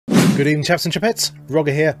Good evening, chaps and chapettes.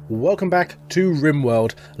 Roggor here. Welcome back to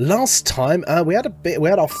Rimworld. Last time we had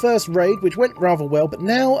our first raid, which went rather well, but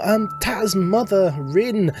now Tata's mother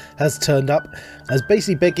Rin has turned up as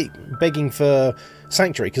basically begging for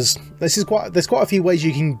sanctuary, because there's quite a few ways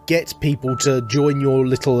you can get people to join your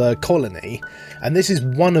little colony, and this is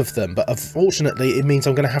one of them. But unfortunately, it means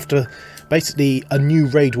I'm going to have to basically a new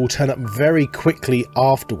raid will turn up very quickly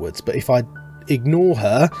afterwards. But if I ignore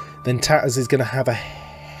her, then Tatters is going to have a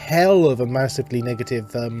hell of a massively negative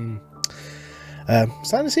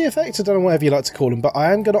sanity effect. I don't know, whatever you like to call them, but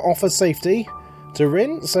I am going to offer safety to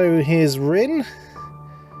Rin. So here's Rin.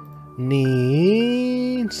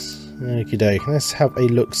 Needs... okie doke. Let's have a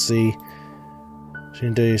look see. She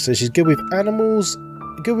can do. So she's good with animals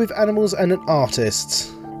and an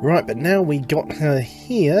artist. Right, but now we got her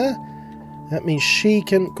here. That means she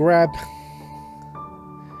can grab...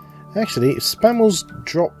 Actually, Spammels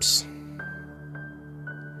drops...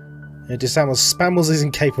 Spammels is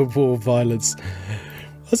incapable of violence.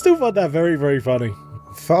 I still find that very, very funny.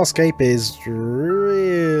 Farscape is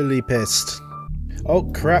really pissed. Oh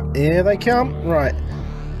crap, here they come. Right.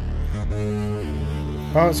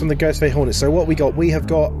 Violence from the Ghostface Hornet. So what we got? We have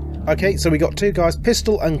got... Okay, so we got two guys,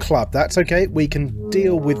 pistol and club. That's okay, we can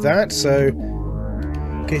deal with that. So...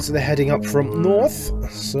 Okay, so they're heading up from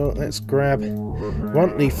north. So let's grab...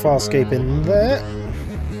 Won't leave Farscape in there.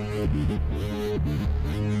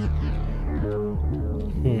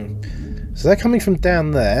 So they're coming from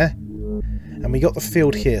down there, and we got the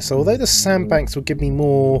field here. So although the sandbanks will give me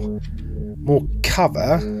more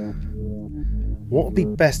cover, what would be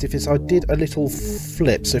best if I did a little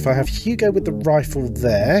flip? So if I have Hugo with the rifle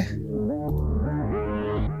there,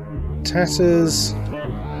 Tatters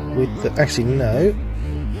with the... Actually, no.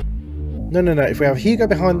 No. If we have Hugo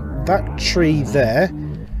behind that tree there,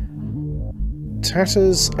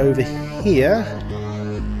 Tatters over here,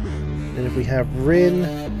 and if we have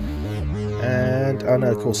Rin... And, oh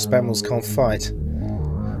no, of course, Spammels can't fight.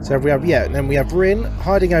 So we have, yeah, and then we have Rin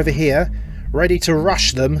hiding over here, ready to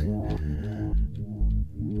rush them.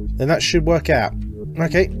 Then that should work out.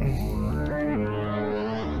 Okay.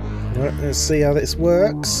 Right, let's see how this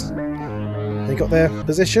works. They got their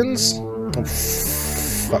positions. Oh,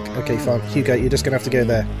 fuck. Okay, fine. Hugo, you're just going to have to go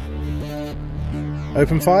there.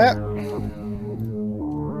 Open fire.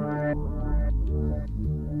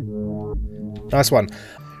 Nice one.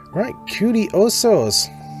 Right, Curiosos.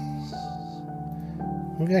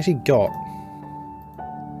 What have we actually got?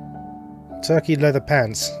 Turkey leather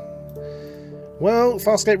pants. Well,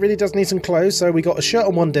 Farscape really does need some clothes, so we got a shirt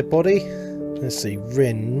on one dead body. Let's see,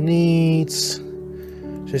 Rin needs...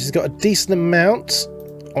 So she's got a decent amount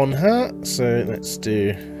on her, so let's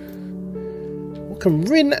do... What can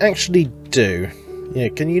Rin actually do? Yeah,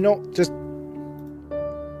 can you not just...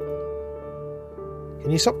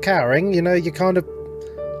 Can you stop cowering? You know, you kind of...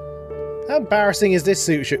 How embarrassing is this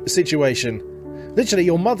situation? Literally,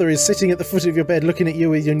 your mother is sitting at the foot of your bed looking at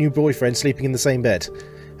you with your new boyfriend sleeping in the same bed.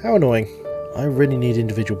 How annoying. I really need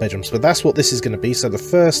individual bedrooms, but that's what this is going to be. So the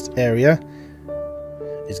first area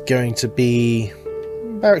is going to be...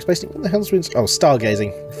 barracks basically. What the hell's... Oh,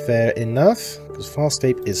 stargazing. Fair enough. Because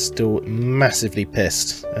Farscape is still massively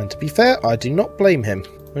pissed. And to be fair, I do not blame him.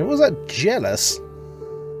 Wait, was that jealous?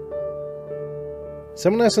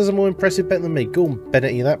 Someone else has a more impressive bet than me. Go on,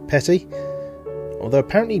 Bennett, you that petty. Although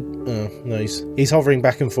apparently... no, he's hovering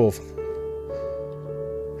back and forth.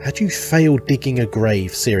 How'd you fail digging a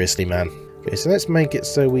grave? Seriously, man. Okay, so let's make it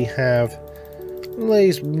so we have at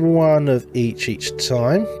least one of each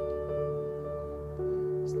time.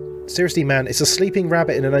 Seriously, man, it's a sleeping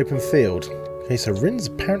rabbit in an open field. Okay, so Rin's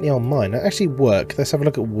apparently on mine. Now, actually work. Let's have a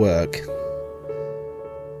look at work.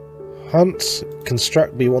 Hunt,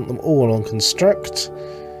 construct, we want them all on construct.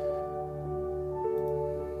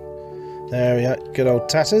 There we are, good old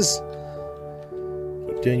Tatters.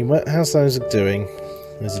 Keep doing your work. How's those are doing?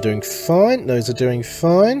 Those are doing fine, those are doing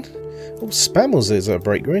fine. Oh, Spammels is at a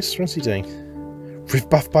break, Grace. What's he doing?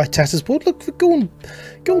 Rebuffed by Tatters board? Look, go on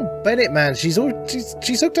Bennett, man. She's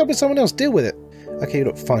hooked up with someone else, deal with it. Okay,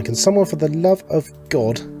 look, fine. Can someone for the love of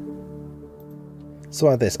God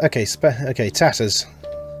sort this? Okay, okay, Tatters.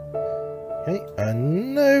 Okay, I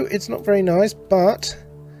know it's not very nice, but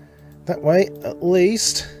that way, at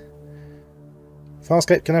least,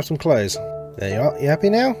 Farscape can have some clothes. There you are. You happy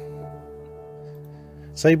now?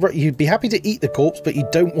 So you'd be happy to eat the corpse, but you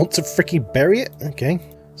don't want to freaking bury it? Okay.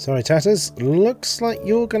 Sorry, Tatters. Looks like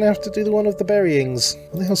you're going to have to do the one of the buryings.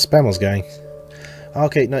 Where the hell's Spammel's going?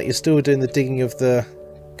 Okay, no, you're still doing the digging of the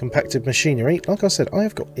compacted machinery. Like I said, I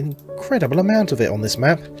have got an incredible amount of it on this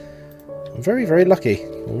map. I'm very, very lucky.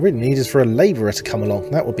 All we really need is for a labourer to come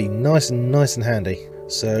along. That would be nice and handy.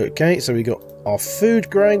 So, okay, so we got our food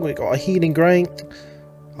growing, we got our healing growing.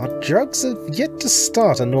 Our drugs have yet to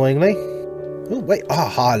start, annoyingly. Oh, wait.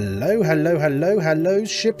 Hello,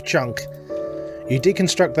 ship chunk. You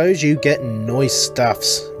deconstruct those, you get nice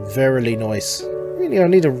stuffs. Verily nice. Really, I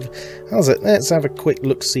need a... How's it? Let's have a quick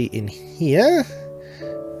look-see in here.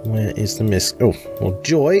 Where is the mist? Oh, well,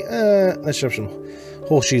 joy. Let's shove some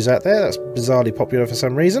horseshoes out there. That's bizarrely popular for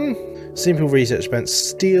some reason. Simple research spent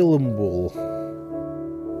steel and wool.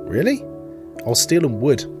 Really? Oh, steel and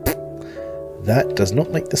wood. That does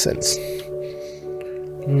not make the sense.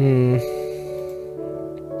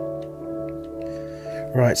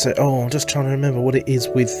 Right, so I'm just trying to remember what it is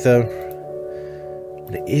with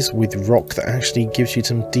rock that actually gives you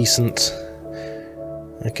some decent.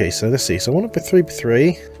 Okay, so let's see. So I want to put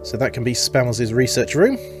 3x3, so that can be Spammels' research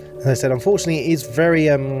room. As I said, unfortunately, it is very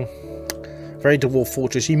Dwarf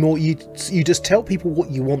Fortress. You just tell people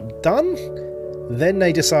what you want done, then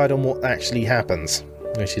they decide on what actually happens,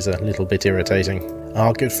 which is a little bit irritating.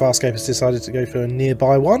 Our good Farscape has decided to go for a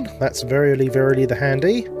nearby one. That's verily the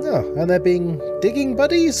handy. Oh, and they're being digging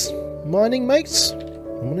buddies? Mining mates?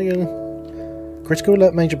 I'm gonna go... Critical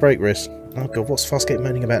alert, major break risk. Oh god, what's Farscape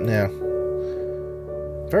moaning about now?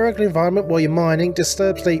 Very ugly environment while you're mining.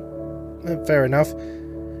 Disturbed sleep. Fair enough.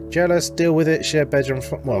 Jealous, deal with it. Share bedroom.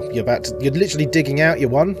 Well, you're literally digging out your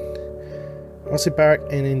one. What's it barrack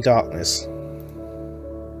in darkness?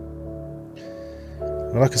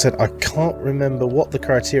 Like I said, I can't remember what the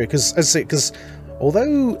criteria, because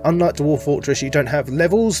although unlike Dwarf Fortress you don't have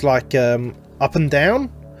levels like up and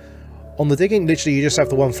down on the digging, literally you just have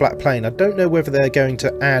the one flat plane. I don't know whether they're going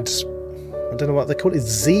to add, I don't know what they call it,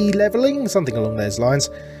 Z leveling, something along those lines.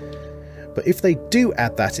 But if they do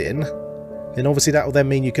add that in, then obviously that will then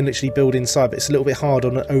mean you can literally build inside, but it's a little bit hard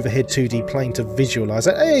on an overhead 2D plane to visualise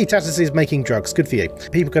that. Hey, Tatus is making drugs, good for you.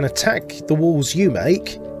 People can attack the walls you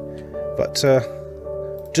make, but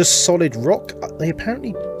just solid rock, they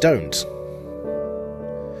apparently don't.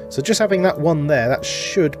 So just having that one there, that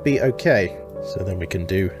should be okay. So then we can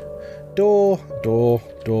do door.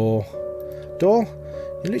 You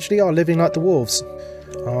literally are living like the dwarves.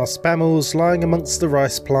 Our Spammels lying amongst the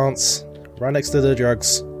rice plants, right next to the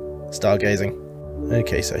drugs, stargazing.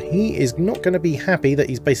 Okay, so he is not going to be happy that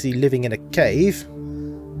he's basically living in a cave.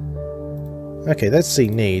 Okay, let's see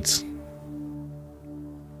needs.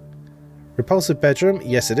 Repulsive bedroom,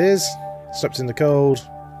 yes it is. Slept in the cold.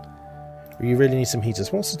 You really need some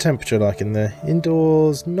heaters. What's the temperature like in there?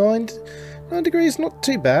 Indoors, 9 degrees, not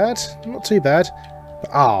too bad. Not too bad.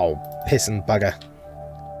 Oh, piss and bugger.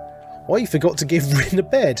 Why you forgot to give Rin a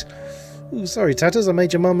bed? Ooh, sorry Tatters, I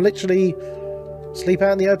made your mum literally sleep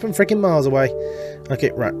out in the open freaking miles away. Okay,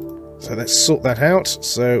 right. So let's sort that out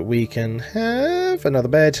so we can have another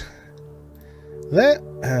bed. There.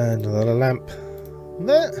 And another lamp.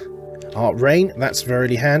 There. Rain, that's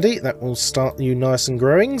very handy. That will start you nice and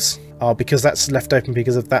growings. Because that's left open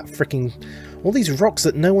because of that freaking... all these rocks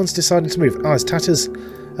that no one's decided to move. It's Tatters.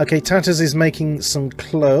 Okay, Tatters is making some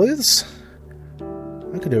clothes.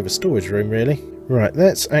 I could do with a storage room, really. Right,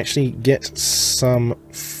 let's actually get some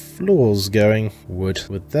floors going. Wood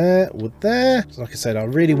there. So like I said, I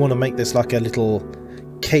really want to make this like a little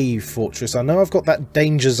cave fortress. I know I've got that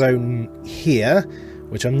danger zone here,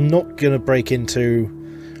 which I'm not going to break into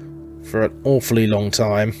for an awfully long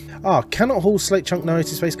time. Cannot haul slate chunk, no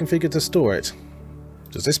empty space configured to store it.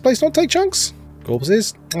 Does this place not take chunks?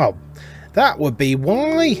 Corpses? Oh, that would be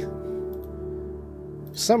why.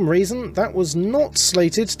 For some reason, that was not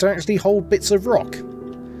slated to actually hold bits of rock.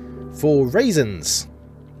 For raisins.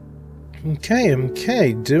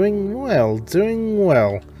 Okay, doing well.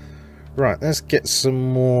 Right, let's get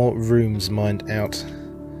some more rooms mined out.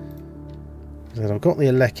 I've got the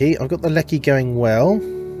Aleki. I've got the Aleki going well.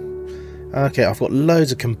 Okay, I've got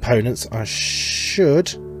loads of components. I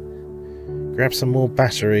should grab some more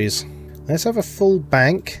batteries. Let's have a full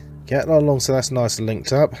bank. Get that along so that's nice and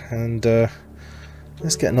linked up. And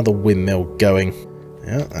let's get another windmill going.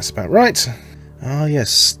 Yeah, that's about right.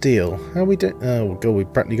 Yes, steel. How we do? Oh god,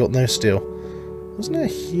 we've practically got no steel. Wasn't there a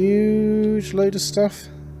huge load of stuff?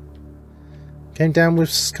 Come down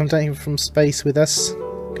from space with us.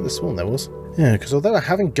 Could have sworn there was. Yeah, because although I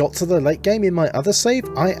haven't got to the late game in my other save,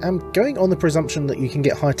 I am going on the presumption that you can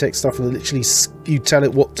get high-tech stuff and literally you tell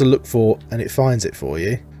it what to look for and it finds it for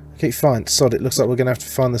you. Okay, fine. Sod, it looks like we're going to have to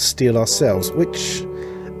find the steel ourselves, which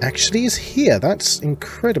actually is here. That's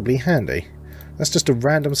incredibly handy. That's just a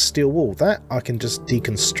random steel wall. That I can just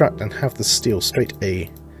deconstruct and have the steel straight away.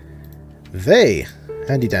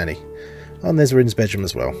 Handy dandy. And there's Rin's bedroom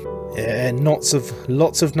as well. Yeah, lots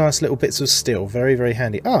of nice little bits of steel. Very, very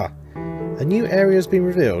handy. A new area has been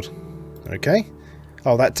revealed. Okay.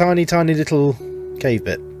 Oh, that tiny, tiny little cave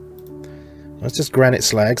bit. That's just granite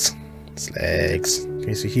slags. Slags.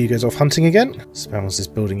 Okay, so Hugo's off hunting again. Spammels is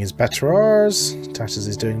building his batterars. Tatters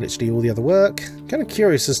is doing literally all the other work. Kind of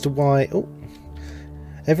curious as to why... Oh,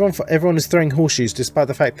 everyone is throwing horseshoes, despite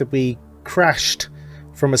the fact that we crashed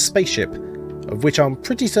from a spaceship, of which I'm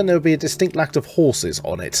pretty certain there would be a distinct lack of horses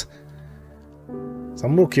on it. So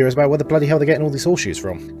I'm more curious about where the bloody hell they're getting all these horseshoes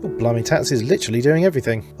from. Oh, blimey, Tats is literally doing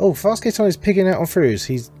everything. Oh, Farscape is pigging out on Frues.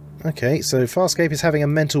 He's... Okay, so Farscape is having a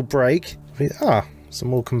mental break. Ah, some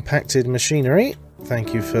more compacted machinery.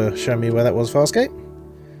 Thank you for showing me where that was, Farscape.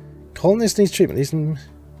 Colonist needs treatment. He's...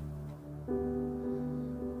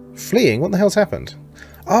 Fleeing? What the hell's happened?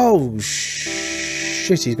 Oh,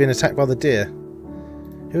 shit, he's been attacked by the deer.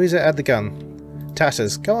 Who is it at the gun?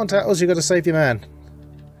 Tatters. Come on, Tatters, you've got to save your man.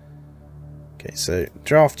 Okay, so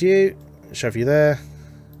draft you, shove you there.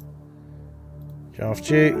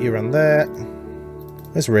 Draft you, you run there.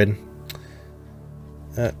 Where's Rin?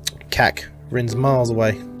 Cack. Rin's miles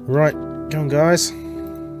away. Right, go on, guys.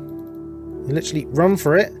 You literally run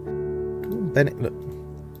for it. Come on, Bennett, look.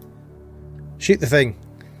 Shoot the thing.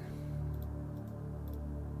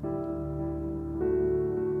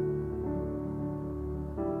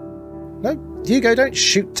 No, Hugo, don't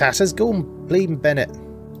shoot Tatters. Go on, bleeding Bennett.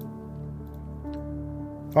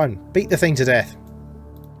 Fine, beat the thing to death.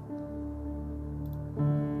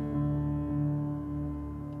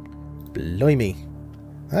 Blimey.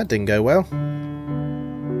 That didn't go well.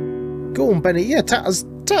 Go on, Bennett. Yeah, Tatter's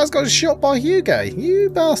got shot by Hugo. You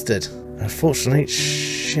bastard. Unfortunately,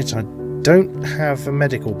 shit, I don't have a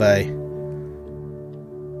medical bay.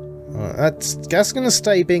 That's going to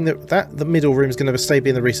stay being the middle room is going to stay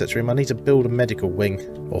being the research room. I need to build a medical wing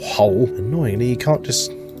or hole. Annoyingly, you can't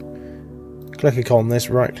just click on this,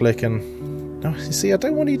 right click, and no. You see, I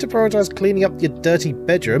don't want you to prioritise cleaning up your dirty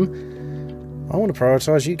bedroom. I want to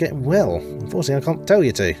prioritise you getting well. Unfortunately, I can't tell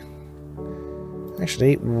you to.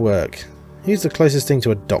 Actually, work. Who's the closest thing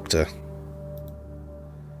to a doctor?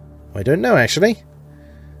 I don't know, actually.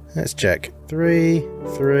 Let's check. 3,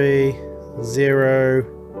 3, 0,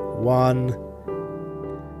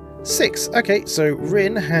 1, 6. Okay, so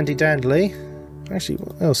Rin, handy dandly. Actually,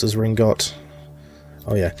 what else has Rin got?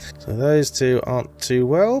 Oh yeah, so those two aren't too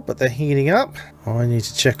well, but they're healing up. I need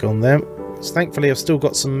to check on them. So thankfully, I've still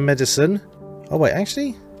got some medicine. Oh wait,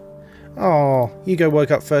 actually? Oh, Hugo woke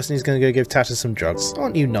up first and he's going to go give Tatter some drugs.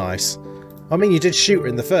 Aren't you nice? I mean, you did shoot her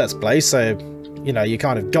in the first place, so, you know, you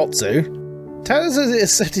kind of got to. Tatters has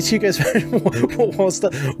accepted Hugo's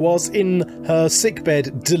whilst in her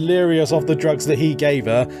sickbed, delirious of the drugs that he gave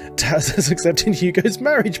her. Tatters has accepted Hugo's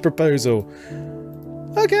marriage proposal.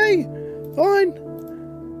 Okay, fine.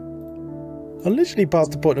 I'm literally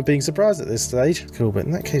past the point of being surprised at this stage. Cool, but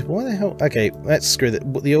in that case, why the hell... Okay, let's screw that.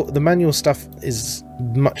 The manual stuff is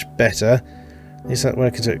much better. Is that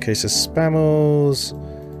working? Okay, so spammels.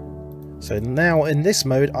 So now in this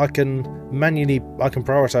mode, I can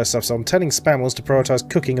prioritise stuff. So I'm telling spammels to prioritise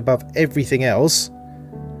cooking above everything else.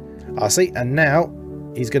 I see, and now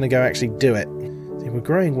he's going to go actually do it. See, we're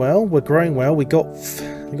growing well. We're growing well. We got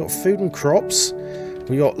food and crops.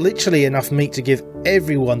 We got literally enough meat to give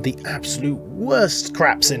everyone the absolute worst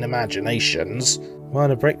craps in imaginations.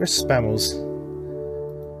 Minor break rest spammels.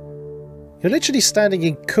 You're literally standing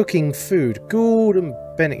in cooking food. Gould and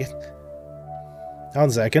Bennett.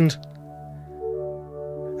 1 second.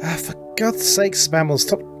 Ah, for God's sake, spammels,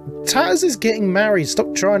 stop. Tatters is getting married.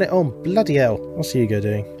 Stop trying it on. Bloody hell. What's Hugo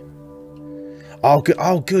doing? Oh, good.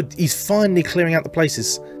 Oh, good. He's finally clearing out the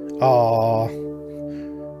places. Ah.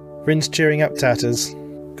 Rin's cheering up Tatters.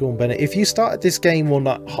 Go on, Bennett. If you started this game on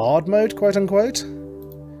that hard mode, quote unquote,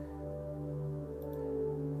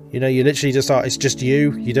 you know, you literally just start, it's just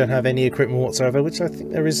you. You don't have any equipment whatsoever, which I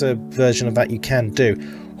think there is a version of that you can do.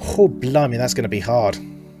 Oh, blimey, that's going to be hard.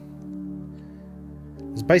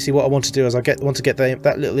 It's basically what I want to do is I want to get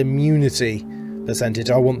that little immunity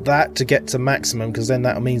percentage. I want that to get to maximum, because then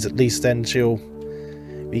that means at least then she'll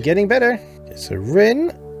be getting better. Okay, so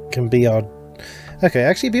Rin can be our... Okay,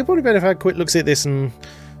 actually it'd be probably better if I had quick looks at this and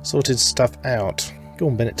sorted stuff out. Go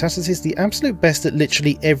on, Bennett. Tatters is the absolute best at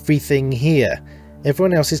literally everything here.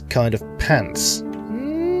 Everyone else is kind of pants.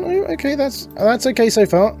 Okay, that's okay so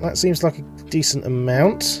far. That seems like a decent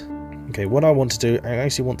amount. Okay, what I want to do, I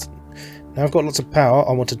actually want to... Now I've got lots of power,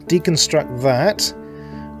 I want to deconstruct that.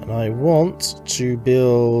 And I want to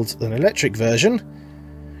build an electric version.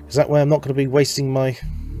 Because that way I'm not going to be wasting my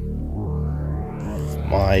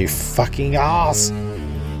fucking ass.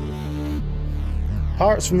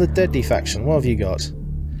 Pirates from the Deadly faction, what have you got?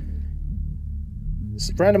 It's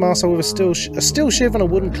a random arsehole with a steel shiv and a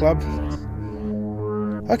wooden club.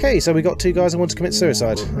 Okay, so we got 2 guys who want to commit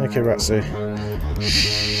suicide. Okay, Ratsu.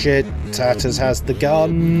 Shit, Tatters has the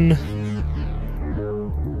gun.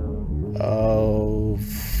 Oh,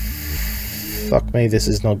 fuck me, this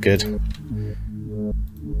is not good.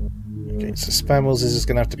 Okay, so Spammels is just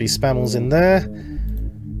going to have to be Spammels in there.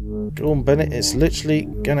 Go on, Bennett, it's literally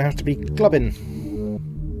going to have to be clubbing.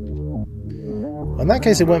 In that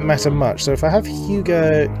case, it won't matter much. So if I have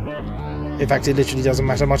Hugo... In fact, it literally doesn't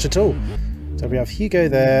matter much at all. So we have Hugo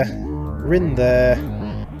there, Rin there,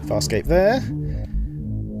 Farscape there.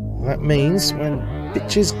 That means when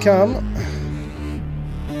bitches come...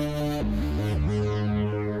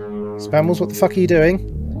 Spammels, what the fuck are you doing?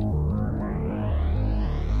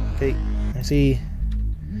 Okay, is he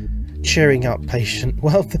cheering up patient?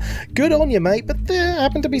 Well, good on you, mate, but there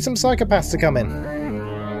happen to be some psychopaths to come in.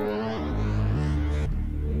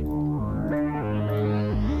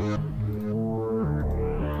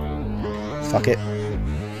 Fuck it.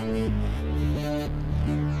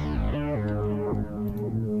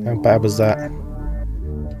 How bad was that?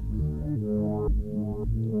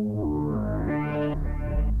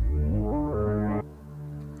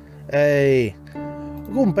 Hey!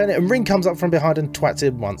 Go on, Bennett, and Ring comes up from behind and twats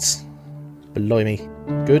him once. Blimey.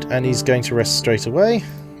 Good, and he's going to rest straight away.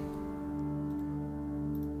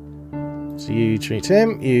 So you treat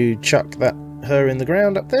him, you chuck her in the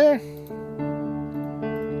ground up there.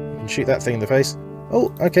 You can shoot that thing in the face.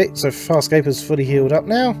 Oh, okay, so Farscape is fully healed up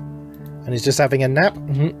now. And he's just having a nap.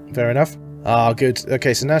 Fair enough. Ah, good.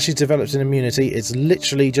 Okay, so now she's developed an immunity. It's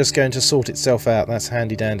literally just going to sort itself out. That's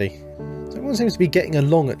handy dandy. So everyone seems to be getting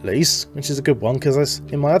along at least, which is a good one, because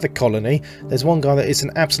in my other colony, there's one guy that is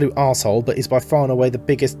an absolute arsehole, but he's by far and away the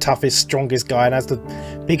biggest, toughest, strongest guy and has the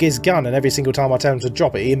biggest gun, and every single time I tell him to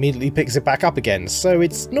drop it, he immediately picks it back up again. So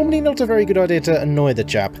it's normally not a very good idea to annoy the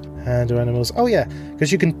chap. Handle animals. Oh yeah,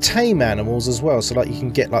 because you can tame animals as well, so like you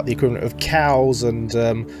can get like the equivalent of cows and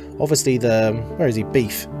obviously the... where is he?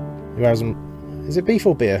 Beef. Who hasn't... is it beef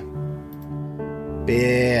or beer?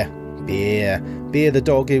 Beer. Beer. Beer the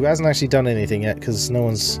dog, who hasn't actually done anything yet, because no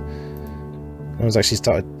one's actually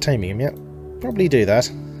started taming him yet. Probably do that.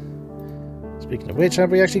 Speaking of which,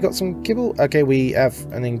 have we actually got some kibble? Okay, we have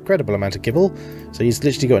an incredible amount of kibble, so he's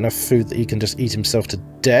literally got enough food that he can just eat himself to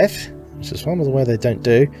death, which is one of the way they don't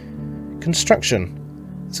do. Construction.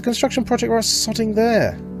 It's a construction project where I'm sodding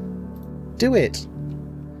there. Do it.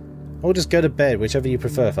 Or just go to bed, whichever you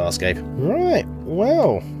prefer, Farscape. Right,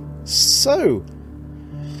 well, so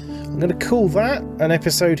I'm going to call that an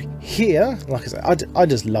episode here. Like I said, I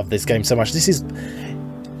just love this game so much. This is...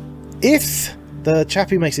 if the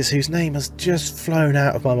chap who makes this, whose name has just flown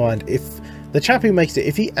out of my mind, if the chap who makes it,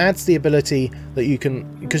 if he adds the ability that you can...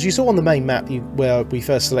 because you saw on the main map where we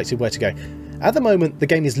first selected where to go. At the moment, the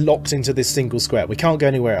game is locked into this single square. We can't go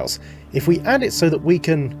anywhere else. If we add it so that we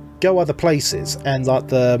can go other places, and like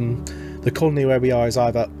the colony where we are is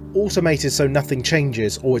either automated so nothing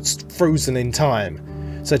changes, or it's frozen in time,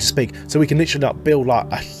 so to speak, so we can literally like build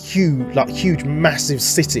like huge massive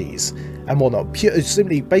cities and whatnot.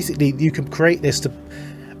 Simply, basically, you can create this to...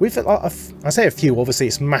 with, I say a few, obviously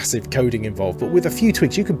it's massive coding involved, but with a few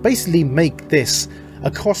tweaks, you can basically make this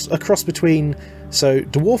a cross between, so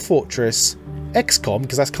Dwarf Fortress, XCOM,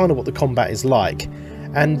 because that's kind of what the combat is like,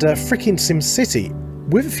 and freaking SimCity.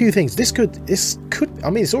 With a few things, this could, I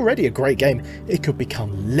mean, it's already a great game. It could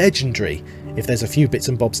become legendary if there's a few bits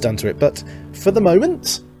and bobs done to it. But for the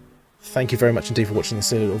moment, thank you very much indeed for watching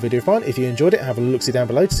this little video of mine. If you enjoyed it, have a look-see down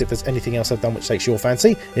below to see if there's anything else I've done which takes your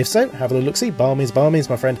fancy. If so, have a look-see. Bar means,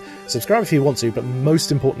 my friend. Subscribe if you want to, but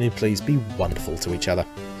most importantly, please be wonderful to each other.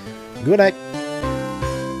 Good night.